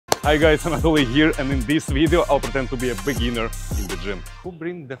Hi guys, Anatoly here, and in this video I'll pretend to be a beginner in the gym. Who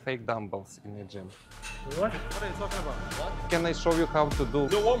bring the fake dumbbells in the gym? What? What are you talking about? What? Can I show you how to do?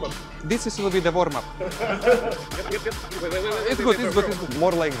 The warm-up. This will be the warm-up. Wait. It's good, it's good.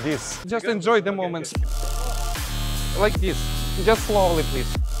 More like this. Just enjoy the moments. Like this. Just slowly,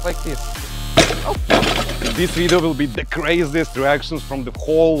 please. Like this. Oh. This video will be the craziest reactions from the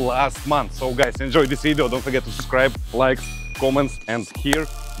whole last month. So guys, enjoy this video. Don't forget to subscribe, likes, comments, and here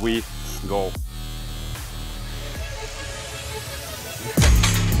we go.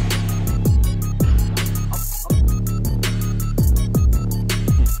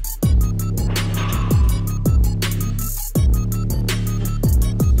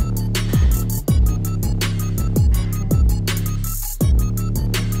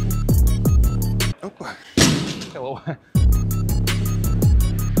 Hello.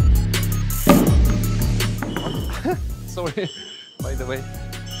 Sorry, by the way.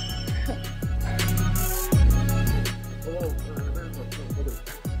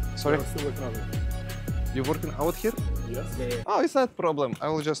 Sorry? You working out here? Yes. Oh, it's not a problem. I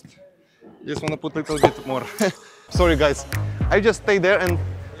will just want to put a little bit more. Sorry guys, I just stay there and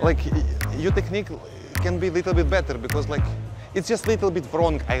like your technique can be a little bit better because like it's just a little bit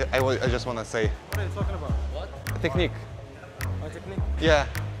wrong. I just want to say. What are you talking about? What? Technique. My technique? Yeah.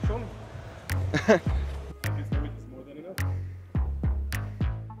 Show me.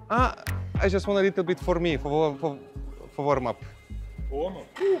 I just want a little bit for me, for warm up. Warm up.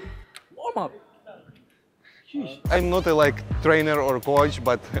 Warm up. I'm not a like trainer or coach,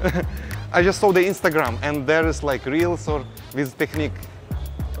 but I just saw the Instagram and there is like reels or with technique.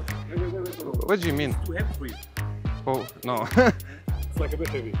 Wait. What do you mean? Too heavy for you. Oh no. It's like a bit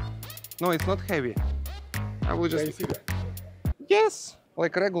heavy. No, it's not heavy. I will just. Can you see that? Yes,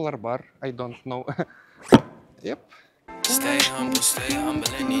 like regular bar. I don't know. Yep. Stay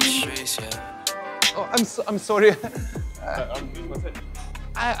humble in these streets, yeah. Oh, I'm sorry.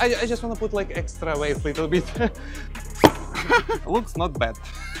 I just want to put like extra weight a little bit. Looks not bad.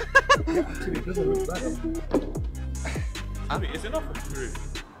 Actually, it doesn't look bad. It's enough for you.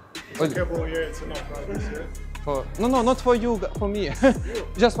 Okay, bro, yeah, it's enough. Right? No, not for you, for me.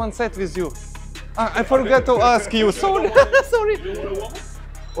 Just one set with you. I forgot to ask you. Sorry. Sorry. You want a warm-up?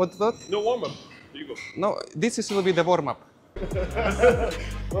 What's that? No warm-up. Here you go. No, this will be the warm-up.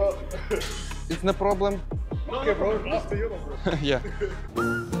 Well, It's no problem. okay, bro. After you, bro. Yeah.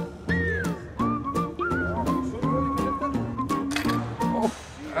 Oh.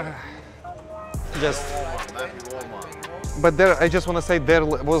 Just. But there, I just want to say there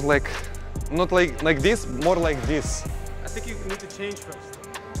was like, not like this, more like this. I think you need to change first.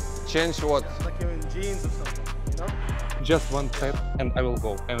 Change what? Like you're in jeans or something, you know? Just one step and I will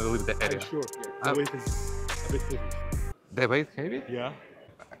go and I will leave the area. Sure, yeah. The weight is a bit heavy. The weight heavy? Yeah.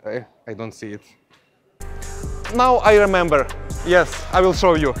 I don't see it. Now I remember. Yes, I will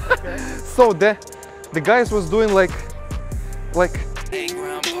show you. Okay. So the guys was doing like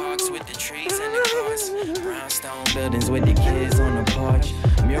Ground parks with the trees and the cars. Brownstone buildings with the kids on the porch.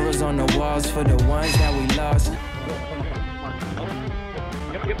 Murals on the walls for the ones that we lost.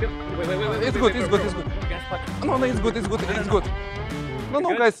 Yep. Wait. it's good. No, it's good.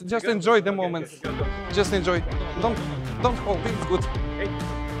 No, guys, just enjoy the moments. Just enjoy. Don't hold. It's good. Hey.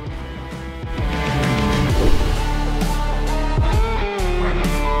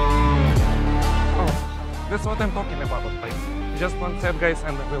 Oh, that's what I'm talking about, like. Just one set, guys,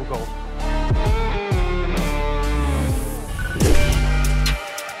 and we'll go.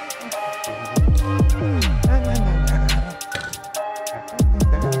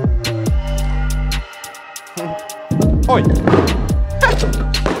 Oi!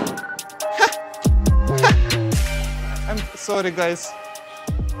 I'm sorry, guys.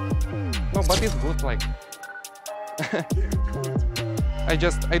 No, but it's good, like. I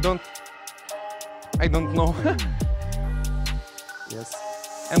don't know. Yes.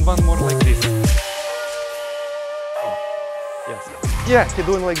 And one more like this. Oh. Yes. Yeah, he's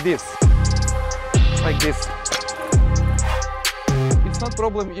doing like this. Like this. It's not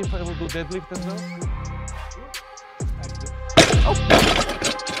problem if I will do deadlift as well. Oh.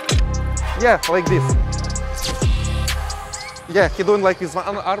 Yeah, like this. Yeah, he's doing like his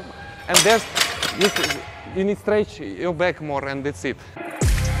one arm, and there's you need to stretch your back more, and that's it.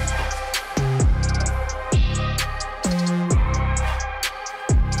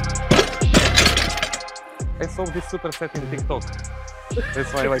 I saw this super set in TikTok.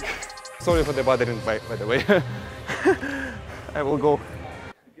 That's why, like, sorry for the bothering, by the way. I will go.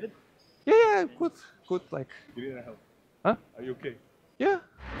 Good? Yeah, good, like. You need help. Huh? Are you okay? Yeah.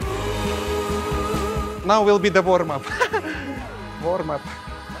 Now will be the warm-up. Warm-up.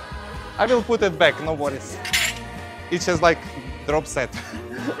 I will put it back, no worries. It's just like drop set.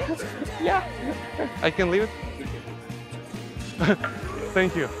 Yeah, I can leave it.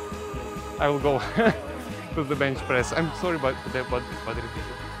 Thank you. I will go to the bench press. I'm sorry about that, but repeat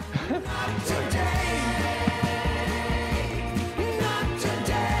it.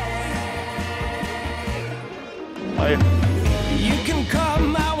 You can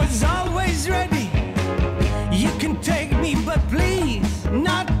come, I was always ready. You can take me, but please,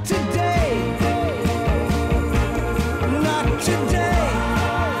 not today. Not today.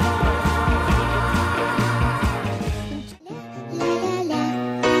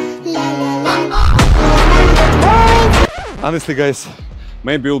 Honestly, guys,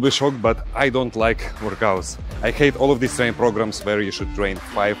 maybe you'll be shocked, but I don't like workouts. I hate all of these training programs where you should train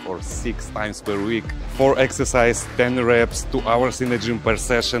 5 or 6 times per week, 4 exercise, 10 reps, 2 hours in the gym per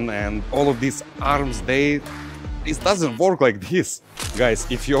session, and all of these arms, it doesn't work like this. Guys,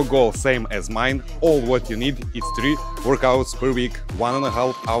 if your goal same as mine, all what you need is 3 workouts per week,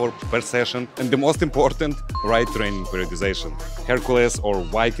 1.5 hours per session, and the most important, right training periodization. Hercules or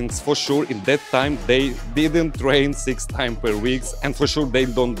Vikings, for sure in that time they didn't train 6 times per week, and for sure they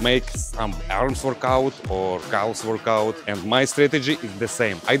don't make some arms workout or calves workout, and my strategy is the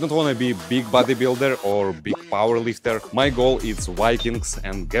same. I don't want to be big bodybuilder or big powerlifter. My goal is Vikings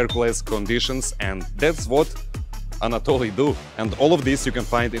and Hercules conditions, and that's what Anatoly do. And all of this you can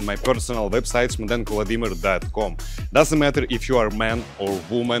find in my personal website vladimir.com. Doesn't matter if you are man or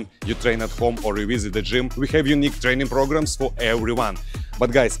woman, you train at home or you visit the gym, we have unique training programs for everyone.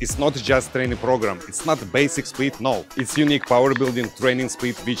 But guys, it's not just training program, it's not basic split, no. It's unique power building training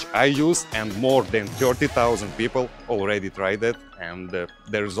split which I use, and more than 30,000 people already tried that, and the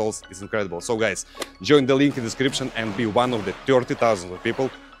results is incredible. So guys, join the link in the description and be one of the 30,000 people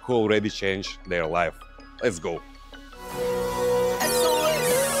who already changed their life. Let's go.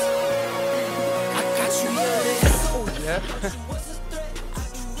 Yeah.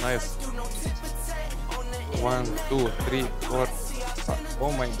 Nice. 1, 2, 3, 4.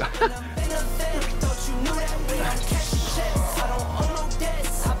 Oh my god.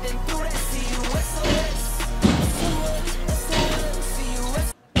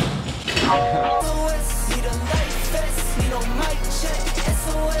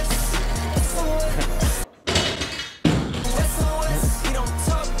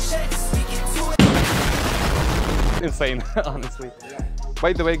 Insane, honestly.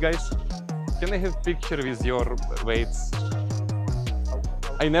 By the way, guys, can I have picture with your weights?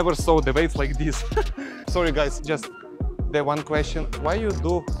 I never saw the weights like this. Sorry, guys, just the one question. Why you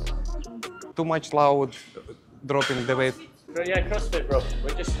do too much loud dropping the weight? Yeah, CrossFit, bro.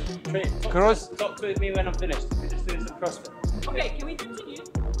 We're just talk to me when I'm finished. We're just doing some CrossFit. Okay, can we continue?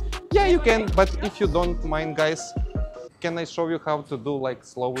 Yeah, you can, but if you don't mind, guys, can I show you how to do like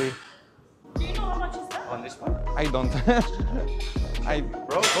slowly? Do you know how much is that? On this one? I don't.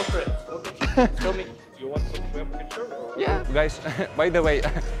 Bro, go for it. Okay. Show me. You want to have a picture? Or? Yeah, guys, by the way,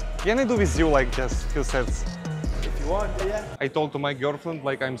 can I do with you like just few sets? If you want, yeah. I told to my girlfriend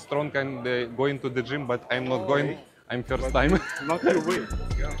like I'm strong and going to the gym, but I'm not going. I'm first time. Not your weight.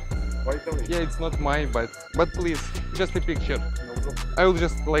 Yeah. Why tell me? Yeah, it's not my, but please, just a picture. No, I will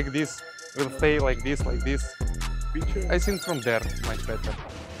just like this. Will stay like this, like this. picture? I think from there much better.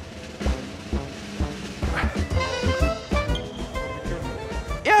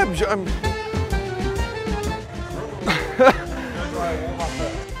 Yeah, I'm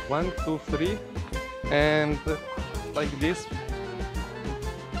 1, 2, 3, and like this.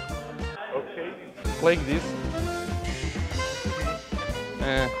 Okay. Like this.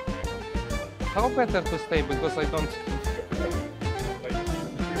 How better to stay, because I don't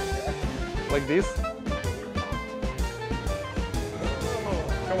like this.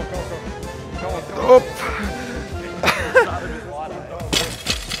 Come on.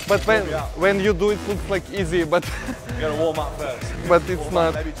 But when you do it, looks like easy, but You gotta warm up first. but it's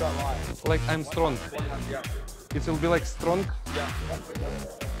not. Maybe try light. Like I'm strong. It will be like strong.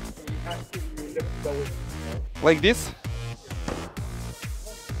 Like this.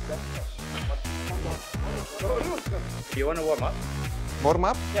 Do you want to warm up? Warm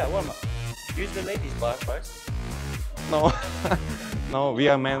up? Yeah, warm up. Use the ladies bar first. No. No, we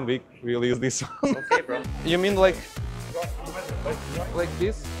are men, we will use this one. Okay, bro. You mean like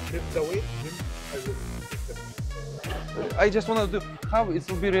this? I just want to do how it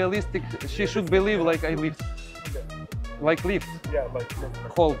will be realistic. She should believe like I lift. Like lift. Yeah, like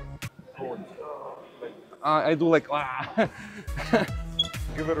Hold. I do like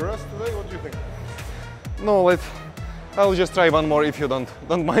give it a rest today. What do you think? No, I'll just try one more if you don't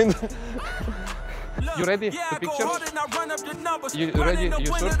mind. You ready to picture? You ready? You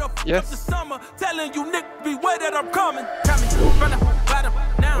sure? Yes.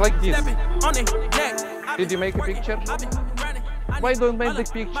 Like this. Did you make a picture? Why don't make the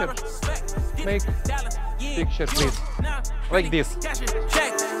picture? Make picture, please. Like this.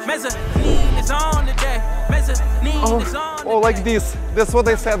 Oh, like this. That's what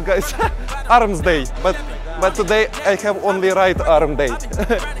I said, guys. Arms day. But today I have only right arm day.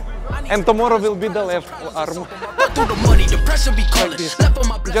 And tomorrow will be the left arm. Like this.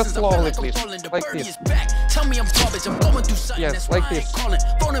 Just slowly, please. Like this. Yes, like this.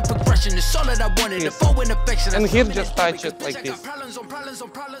 Yes. And here just touch it like this.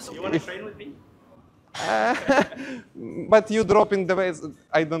 You want to train with me? But you drop in the ways.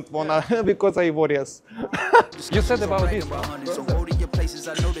 I don't wanna because I worries. You said about this.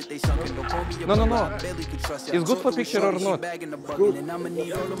 No. Is good for picture or not? Good.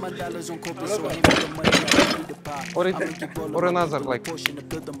 Or another like.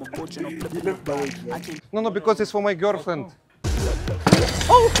 No, because it's for my girlfriend.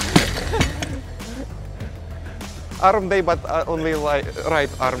 Oh! Arm day, but only like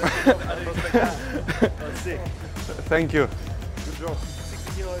right arm. Thank you. Good job.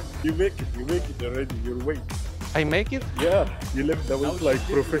 You make it already, your weight. I make it? Yeah, you lift the weight like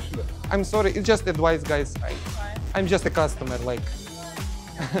professional. I'm sorry, it's just advice, guys. I'm just a customer, like.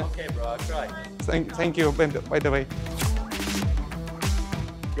 Okay, bro, I'll try. Thank you, by the way.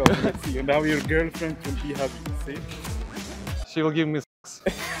 Go, let's see. Now your girlfriend will be happy, see? She will give me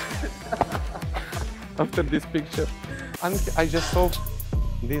after this picture. And I just saw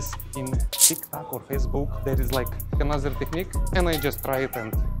this in TikTok or Facebook. There is like another technique, and I just try it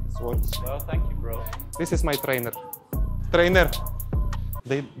and it works. Well, thank you, bro. This is my trainer. Trainer,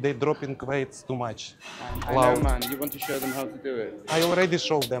 they dropping weights too much. I know, man. You want to show them how to do it? I already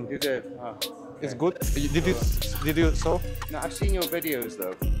showed them. You did? Oh, okay. It's good. Did you saw? No, I've seen your videos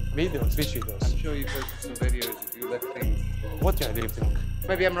though. Videos? Which videos? I'm sure you posted some videos of you lifting. What you are lifting?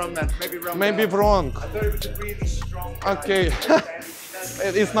 Maybe I'm wrong then. Maybe wrong. Maybe wrong. I thought it was a really strong guy. Okay.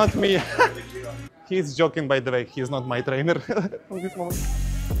 It's not me. He's joking, by the way. He's not my trainer at this moment.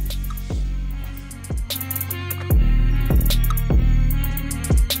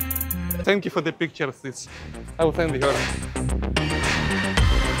 Thank you for the pictures. I will send her.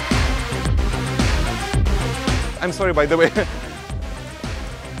 I'm sorry, by the way.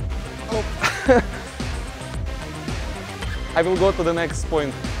 Oh. I will go to the next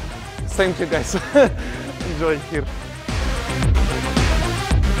point. Thank you, guys. Enjoy here.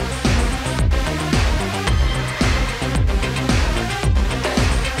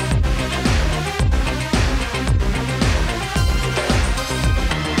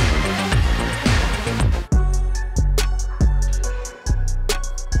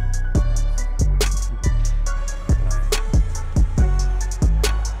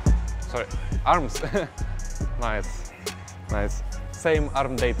 Sorry, arms. Nice, nice. Same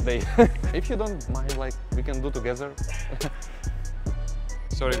arm day today. If you don't mind, like we can do together.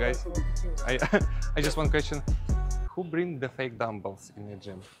 Sorry, guys. I just one question. Who bring the fake dumbbells in the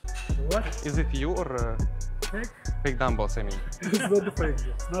gym? What? Is it you or Fake? fake dumbbells? I mean. It's not the fake,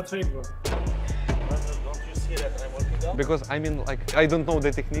 it's not fake, bro. Don't you see that I'm working out? Because I mean, like I don't know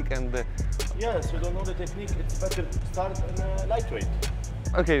the technique and. Yes, you don't know the technique. It's better to start in lightweight.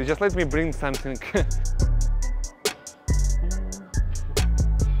 Okay, just let me bring something.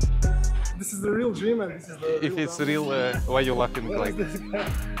 This is the real gym and this is the If real it's real, why you laughing like? easy.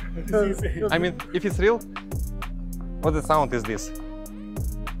 I mean, if it's real, what the sound is this?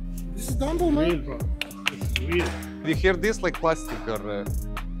 This is dumbbell, man. Real, bro. This is real. You hear this like plastic or?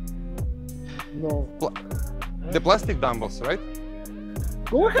 No. The plastic dumbbells, right?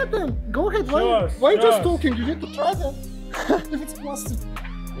 Go ahead then. Go ahead. Why just talking? You need to try them. If it's plastic.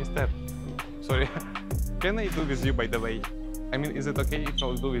 Mister, sorry. Can I do with you, by the way? I mean, is it okay if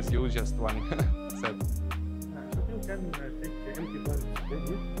I'll do with you just one set? You can take empty bar.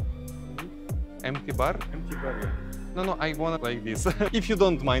 Empty bar? Empty bar, yeah. No, I want it like this. If you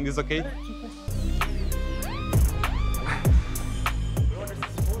don't mind, it's okay?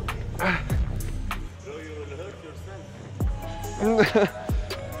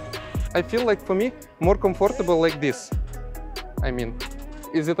 I feel like for me, more comfortable like this. I mean,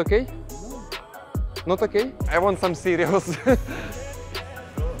 is it okay? Not okay? I want some serious.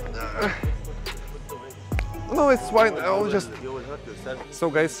 No, it's fine. I'll just. So,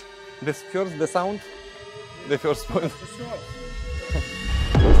 guys, the sound, the first point.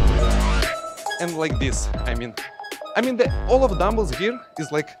 And like this. I mean, all of dumbbells here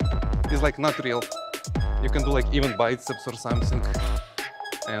is like not real. You can do like even biceps or something,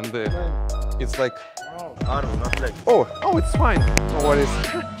 and it's like arm, not leg. Oh, it's fine. No worries.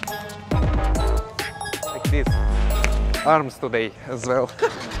 Like this. Arms today as well.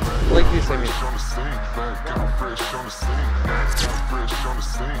 Like this, I mean.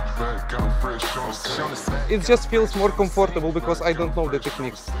 It just feels more comfortable because I don't know the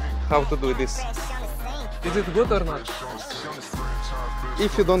techniques, how to do this. Is it good or not?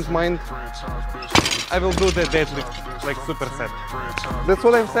 If you don't mind, I will do the deadlift, like superset. That's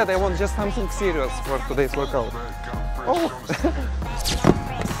what I've said, I want just something serious for today's workout. Oh!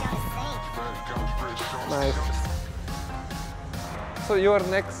 Nice. So you are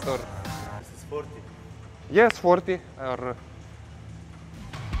next, or? This is 40. Yes, 40, or...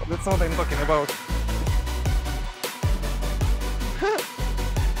 That's what I'm talking about.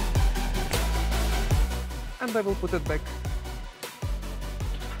 And I will put it back.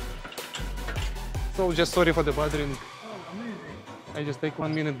 So just sorry for the bothering. I just take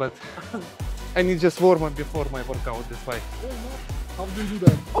 1 minute, but I need just warm up before my workout, that's why. How do you do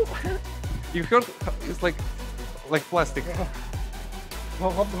that? Oh! You heard? It's like plastic.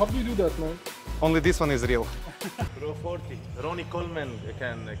 How do you do that, man? Only this one is real. Bro, 40. Ronnie Coleman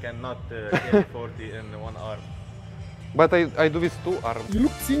cannot carry 40 in one arm. But I do with 2 arms. You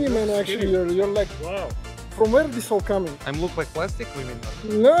look skinny, man, actually. You're like... Wow. From where this all coming? I look like plastic, we mean?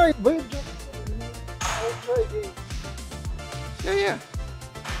 No, wait, just... I'll try again. Yeah.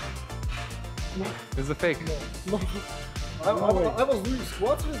 It's a fake. No. I was doing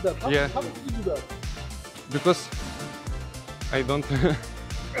squats with that. Yeah. How did you do that? Because I don't...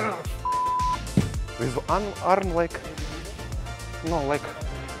 With arm like... No, like...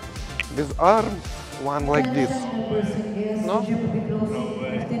 With arm, one like this. No?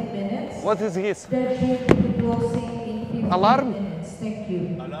 What is this? Alarm?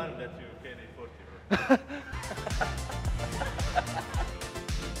 Alarm that you carry 40.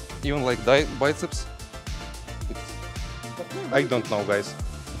 Even like biceps? I don't know, guys.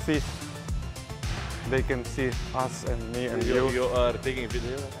 See? They can see us and me and you. You are taking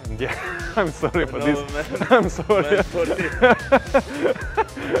video? And yeah, I'm sorry for No, this. man. I'm sorry. Man, 40.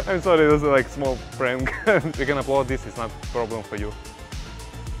 I'm sorry, this is like small prank. We can upload this, it's not a problem for you.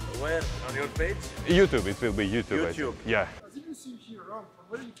 Where? On your page? YouTube, it will be YouTube. I think. YouTube. Yeah. As you can see here around, from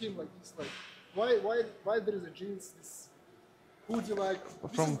where you came like this, like, why there is a jeans, this hoodie, like,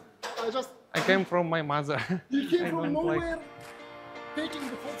 From- I came from my mother. you came I from don't nowhere, taking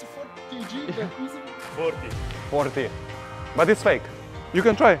the 44 kg, that easy. 40. 40. But it's fake. You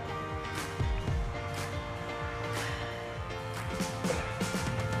can try.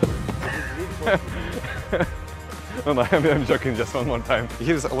 No, I'm joking, just one more time.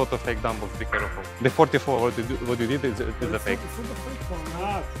 Here's a lot of fake dumbbells, be careful. The 44, what you did is a fake. It's not a fake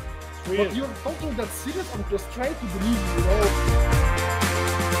one. But you're talking that serious, I'm just trying to believe you, know.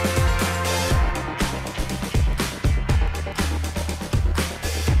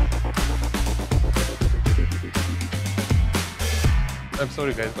 I'm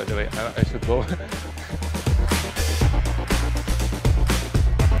sorry guys, by the way, I should go.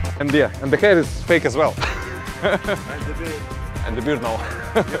 And yeah, and the hair is fake as well. And the beard. And the beard now.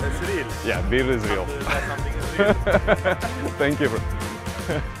 Yeah, it's real. Yeah, beard is real. Something is real. Thank you.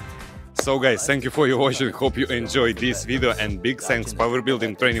 So guys, thank you for your watching. Hope you enjoyed this video, and big thanks Power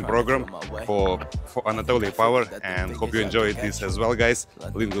Building training program for Anatoly Power, and hope you enjoyed this as well, guys.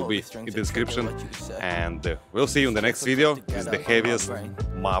 Link will be in the description, and we'll see you in the next video. It's the heaviest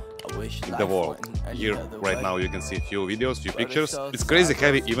map in the world. Here right now you can see a few videos, few pictures. It's crazy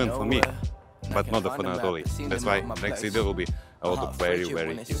heavy even for me, but not for Anatoly. That's why next video will be a lot of very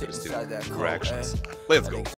interesting reactions. Let's go.